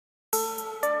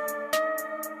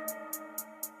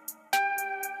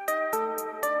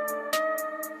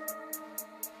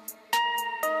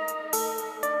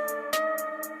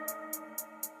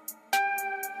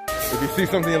If you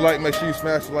see something you like, make sure you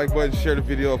smash the like button, share the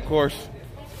video, of course.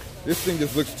 This thing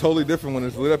just looks totally different when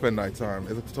it's lit up at nighttime.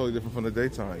 It looks totally different from the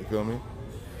daytime, you feel me?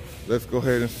 Let's go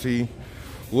ahead and see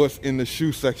what's in the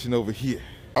shoe section over here.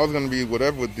 I was gonna be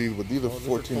whatever with these, but these are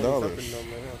 $14.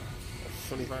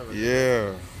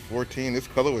 Yeah, 14. This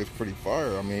colorway is pretty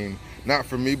fire. I mean, not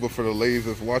for me, but for the ladies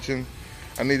that's watching.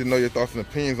 I need to know your thoughts and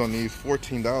opinions on these.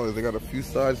 $14. They got a few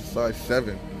sizes, size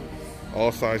 7.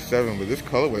 All size 7, but this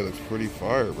colorway looks pretty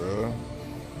fire, bro.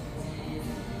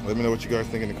 Let me know what you guys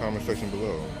think in the comment section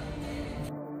below.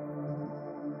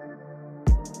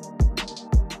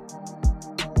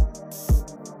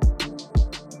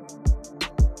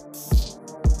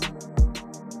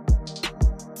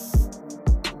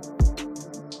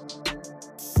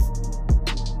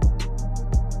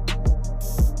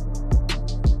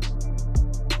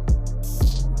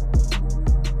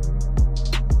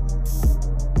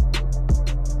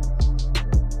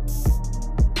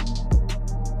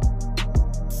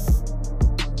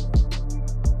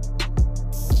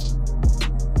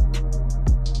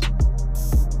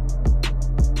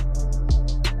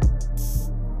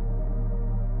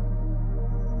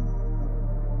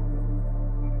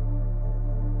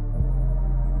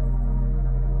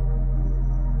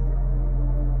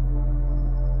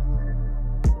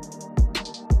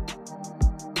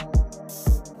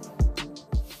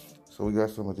 So we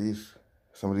got some of these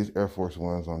Air Force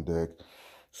Ones on deck,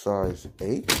 size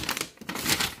 8.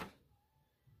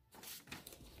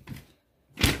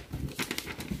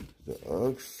 The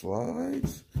UGG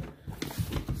slides.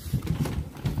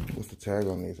 What's the tag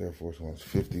on these Air Force Ones?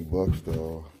 $50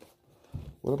 though.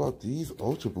 What about these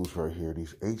Ultra Boosts right here?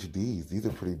 These HDs. These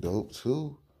are pretty dope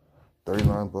too.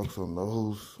 $39 on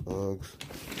those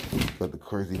UGGs. Got the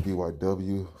crazy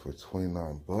BYW for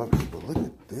 $29. But look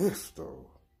at this though.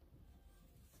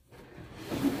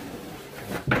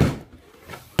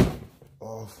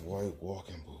 Off-white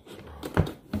walking boots, bro.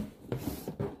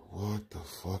 What the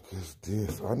fuck is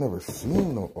this? I never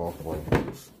seen no off-white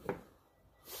boots.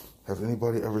 Has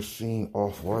anybody ever seen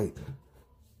off-white?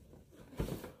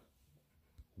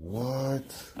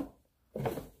 What?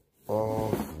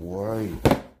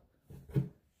 Off-white.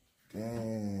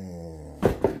 Damn.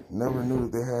 Never knew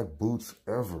that they had boots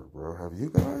ever, bro. Have you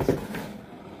guys?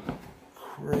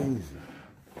 Crazy.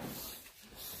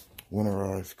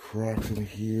 Winterized Crocs in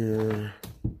here.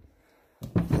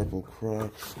 Purple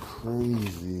Crocs.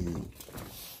 Crazy.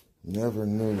 Never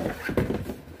knew.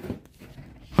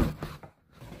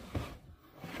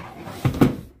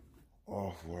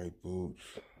 Off-white boots.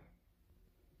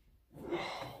 Oh,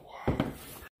 wow.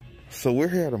 So we're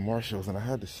here at a Marshall's, and I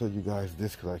had to show you guys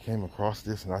this because I came across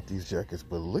this, not these jackets.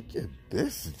 But look at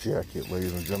this jacket,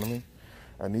 ladies and gentlemen.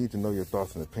 I need to know your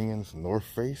thoughts and opinions. North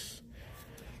Face.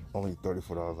 Only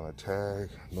 $34 on a tag.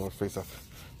 North Face.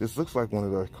 This looks like one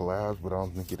of the collabs, but I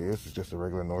don't think it is. It's just a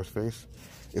regular North Face.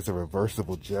 It's a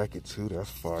reversible jacket too. That's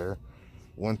fire.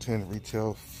 110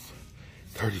 retail,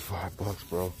 $35,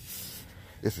 bro.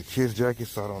 It's a kid's jacket,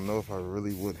 so I don't know if I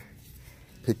really would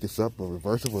pick this up. But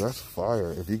reversible, that's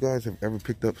fire. If you guys have ever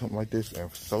picked up something like this and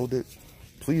sold it,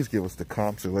 please give us the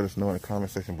comps and let us know in the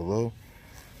comment section below.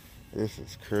 This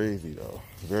is crazy though.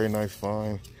 Very nice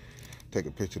find. Take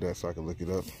a picture of that so I can look it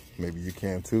up. Maybe you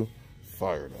can too.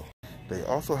 Fire though. They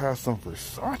also have some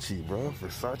Versace, bro.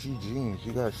 Versace jeans.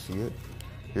 You guys see it.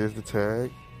 Here's the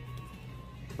tag.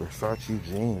 Versace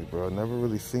jeans, bro. Never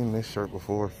really seen this shirt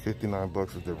before.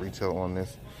 $59 is the retail on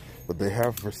this. But they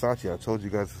have Versace. I told you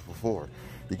guys this before.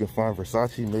 You can find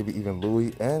Versace, maybe even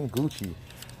Louis and Gucci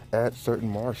at certain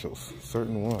Marshalls.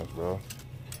 Certain ones, bro.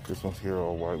 This one's here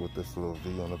all white with this little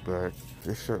V on the back.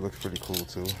 This shirt looks pretty cool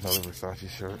too. Another Versace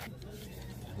shirt.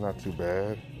 Not too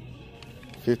bad.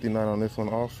 $59 on this one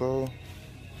also.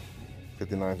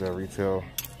 $59 at retail.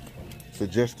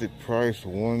 Suggested price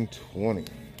 $120.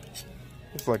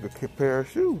 It's like a pair of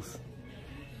shoes.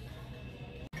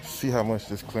 See how much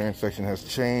this clearance section has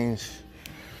changed.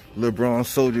 LeBron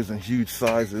soldiers in huge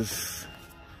sizes.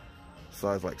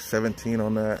 Size like 17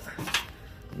 on that.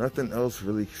 Nothing else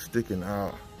really sticking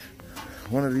out.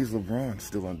 One of these LeBrons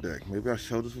still on deck. Maybe I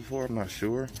showed this before, I'm not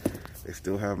sure. They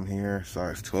still have them here,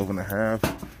 size 12.5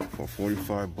 for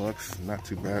 $45. Not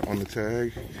too bad on the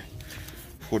tag.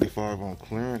 $45 on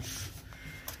clearance.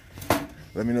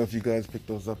 Let me know if you guys picked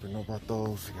those up and know about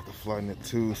those. You got the Flyknit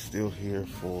 2 still here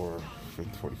for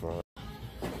 $45.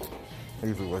 I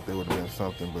usually like they would have been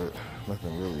something, but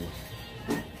nothing really.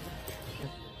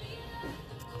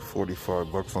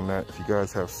 $45 on that. If you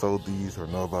guys have sold these or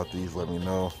know about these, let me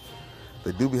know.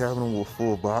 They do be having them with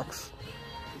full box,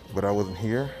 but I wasn't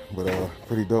here. But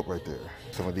pretty dope right there.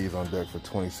 Some of these on deck for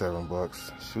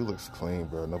 $27. Shoe looks clean,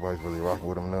 bro. Nobody's really rocking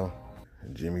with them now.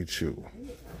 Jimmy Choo.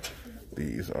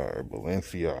 These are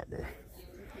Balenciaga.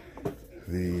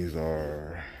 These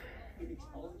are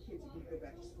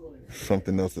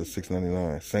something else at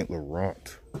 $6.99. Saint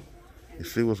Laurent. You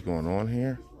see what's going on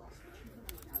here?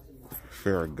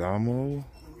 Ferragamo.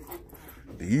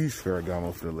 These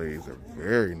Ferragamo for the ladies are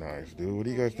very nice, dude. What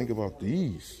do you guys think about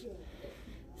these?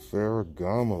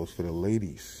 Ferragamos for the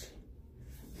ladies.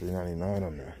 $3.99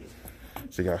 on there.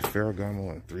 So you got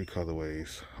Ferragamo in 3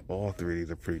 colorways. All 3 of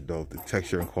these are pretty dope. The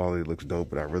texture and quality looks dope,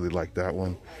 but I really like that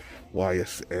one.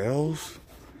 YSLs.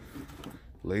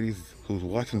 Ladies who's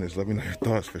watching this, let me know your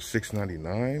thoughts for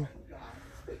 $6.99.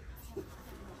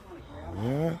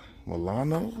 Yeah,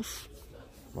 Milanos.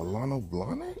 Milano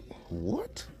Blahnik?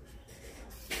 What?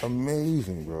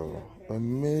 Amazing, bro.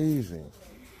 Amazing.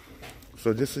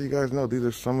 So just so you guys know, these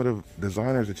are some of the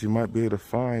designers that you might be able to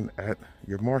find at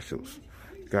your Marshalls.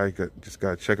 Just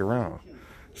gotta check around.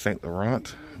 Saint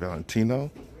Laurent, Valentino,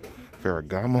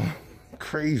 Ferragamo.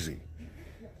 Crazy.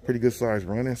 Pretty good size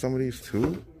run in some of these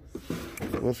too.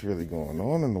 What's really going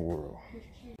on in the world?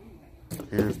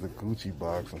 Here's the Gucci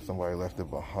box and somebody left it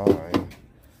behind.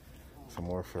 Some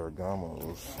more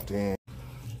Ferragamos. Damn.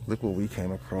 Look what we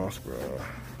came across, bro.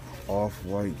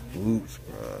 Off-white boots,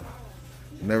 bro.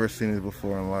 Never seen it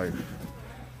before in life.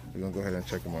 We're gonna go ahead and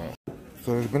check them out.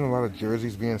 So there's been a lot of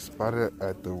jerseys being spotted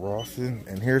at the Rawson,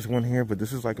 and here's one here, but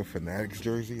this is like a Fanatics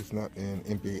jersey. It's not an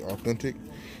NBA Authentic.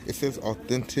 It says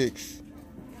Authentics,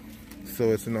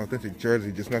 so it's an authentic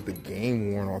jersey, just not the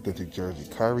game-worn authentic jersey.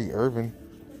 Kyrie Irving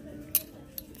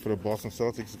for the Boston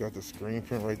Celtics got the screen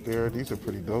print right there. These are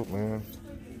pretty dope, man.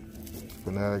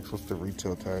 Fanatics, what's the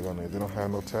retail tag on there? They don't have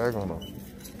no tag on them.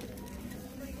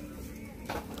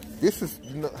 This is,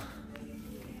 you know,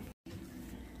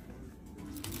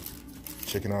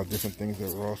 checking out different things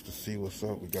at Ross to see what's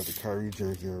up. We got the Kyrie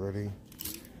jersey already.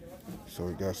 So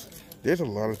we got, there's a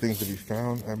lot of things to be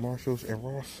found at Marshalls and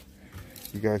Ross.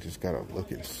 You guys just gotta look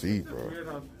and see,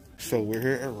 bro. So we're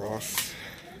here at Ross.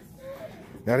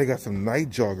 Now they got some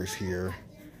night joggers here.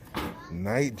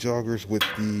 Night joggers with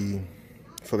the,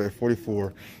 so they're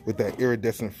 44 with that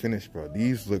iridescent finish, bro.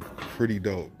 These look pretty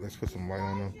dope. Let's put some light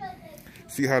on them.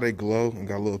 See how they glow and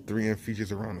got little 3M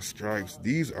features around the stripes.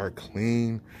 These are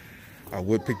clean. I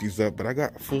would pick these up, but I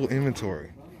got full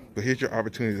inventory. But here's your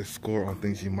opportunity to score on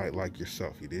things you might like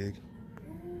yourself, you dig?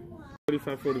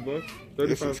 35, 40 bucks. 35.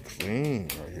 This is clean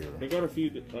right here. They got a few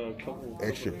couple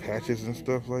extra patches and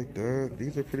stuff like that.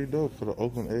 These are pretty dope for the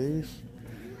Oakland A's.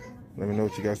 Let me know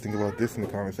what you guys think about this in the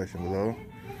comment section below.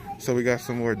 So we got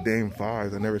some more Dame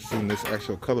 5s. I've never seen this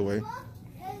actual colorway.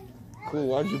 Cool,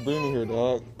 why'd you bring me here,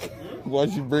 dog? Why'd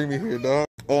you bring me here, dog?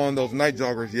 Oh, on those night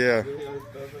joggers, yeah.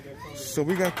 So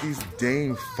we got these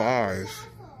Dame 5s.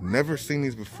 Never seen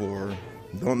these before.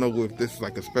 Don't know if this is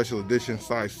like a special edition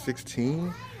size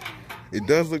 16. It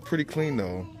does look pretty clean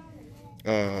though.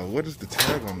 What is the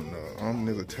tag on them though?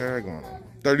 There's a tag on them.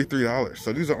 $33.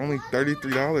 So these are only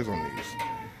 $33 on these.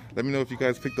 Let me know if you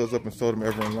guys picked those up and sold them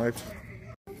ever in life.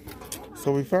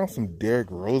 So we found some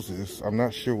Derrick Roses. I'm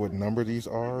not sure what number these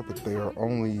are, but they are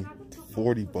only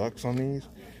 40 bucks on these.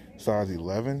 Size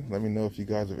 11. Let me know if you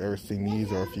guys have ever seen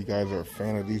these or if you guys are a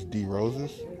fan of these D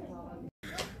Roses.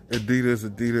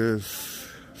 Adidas,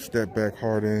 Step Back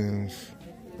Hardens,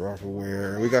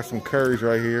 Rockaware. We got some Currys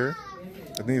right here.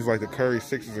 I think it's like the Curry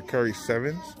 6s or Curry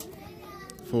 7s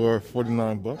for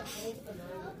 49 bucks.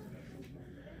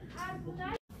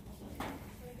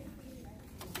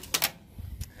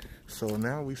 So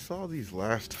now we saw these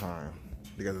last time.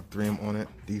 They got the 3M on it.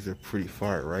 These are pretty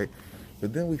fire, right?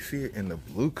 But then we see it in the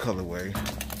blue colorway.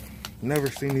 Never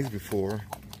seen these before.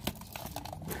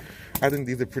 I think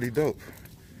these are pretty dope.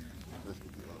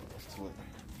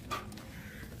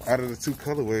 Out of the 2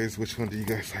 colorways, which one do you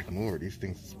guys like more? These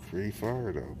things is pretty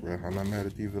fire though, bro. I'm not mad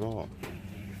at these at all.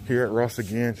 Here at Ross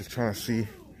again, just trying to see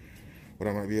what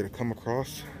I might be able to come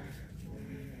across.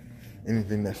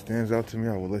 Anything that stands out to me,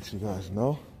 I will let you guys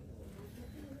know.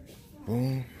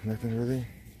 Boom, nothing really.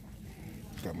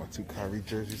 Got my 2 Kyrie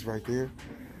jerseys right there.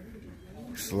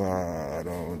 Slide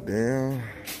on down.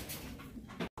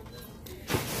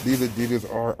 These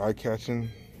Adidas are eye-catching.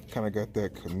 Kind of got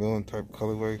that chameleon type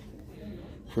colorway.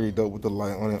 Pretty dope with the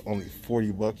light on it. Only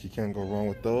 40 bucks. You can't go wrong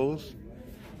with those.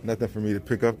 Nothing for me to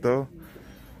pick up though.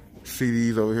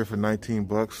 CDs over here for 19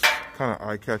 bucks. Kind of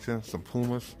eye-catching. Some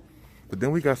Pumas. But then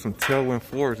we got some Tailwind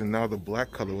 4s and now the black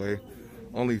colorway.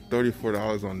 Only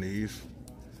 $34 on these.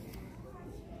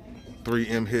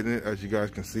 3M hitting it, as you guys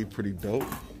can see, pretty dope.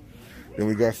 Then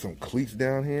we got some cleats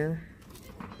down here.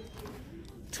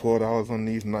 $12 on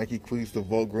these Nike cleats. The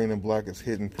Volt green and black is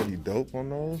hitting pretty dope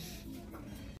on those.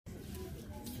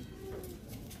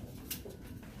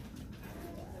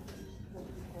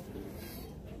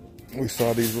 We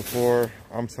saw these before.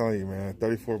 I'm telling you, man,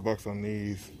 34 bucks on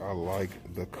these. I like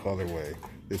the colorway.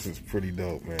 This is pretty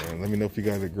dope, man. Let me know if you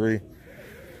guys agree.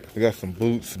 We got some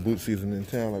boots, boot season in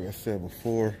town, like I said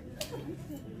before.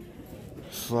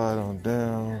 Slide on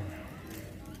down.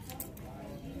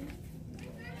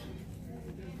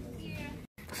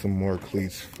 Some more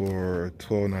cleats for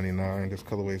 $12.99. This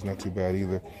colorway is not too bad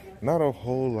either. Not a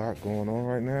whole lot going on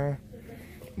right now.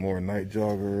 More night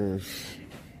joggers.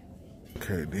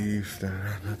 Okay, these,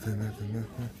 nothing.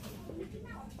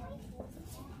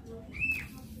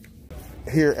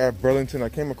 Here at Burlington, I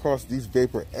came across these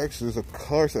Vapor X's. Of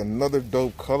course, another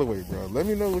dope colorway, bro. Let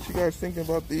me know what you guys thinking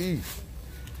about these.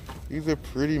 These are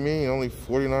pretty mean. Only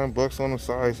 49 bucks on a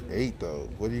size 8, though.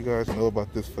 What do you guys know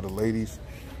about this for the ladies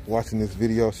watching this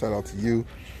video? Shout out to you.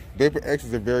 Vapor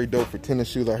X's are very dope for tennis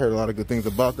shoes. I heard a lot of good things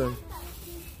about them.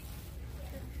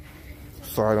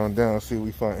 Slide on down, see if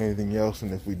we find anything else,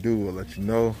 and if we do, we'll let you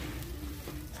know.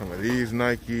 Some of these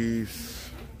Nikes.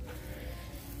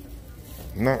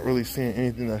 Not really seeing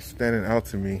anything that's standing out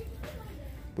to me,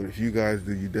 but if you guys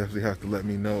do, you definitely have to let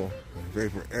me know.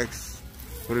 Vapor X,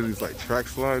 what are these, like track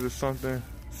slides or something?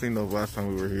 Seen those last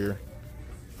time we were here.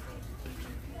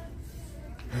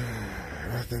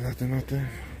 Nothing.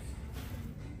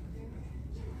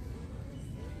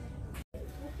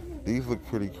 These look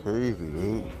pretty crazy,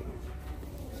 dude.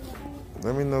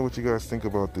 Let me know what you guys think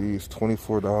about these.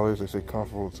 $24, they say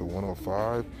comparable to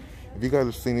 $105. If you guys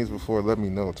have seen these before, let me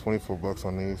know. 24 bucks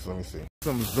on these. Let me see.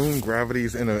 Some Zoom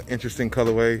Gravities in an interesting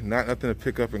colorway. Nothing to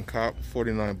pick up and cop.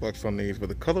 49 bucks on these, but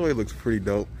the colorway looks pretty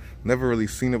dope. Never really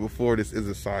seen it before. This is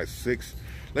a size 6.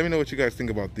 Let me know what you guys think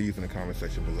about these in the comment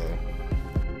section below.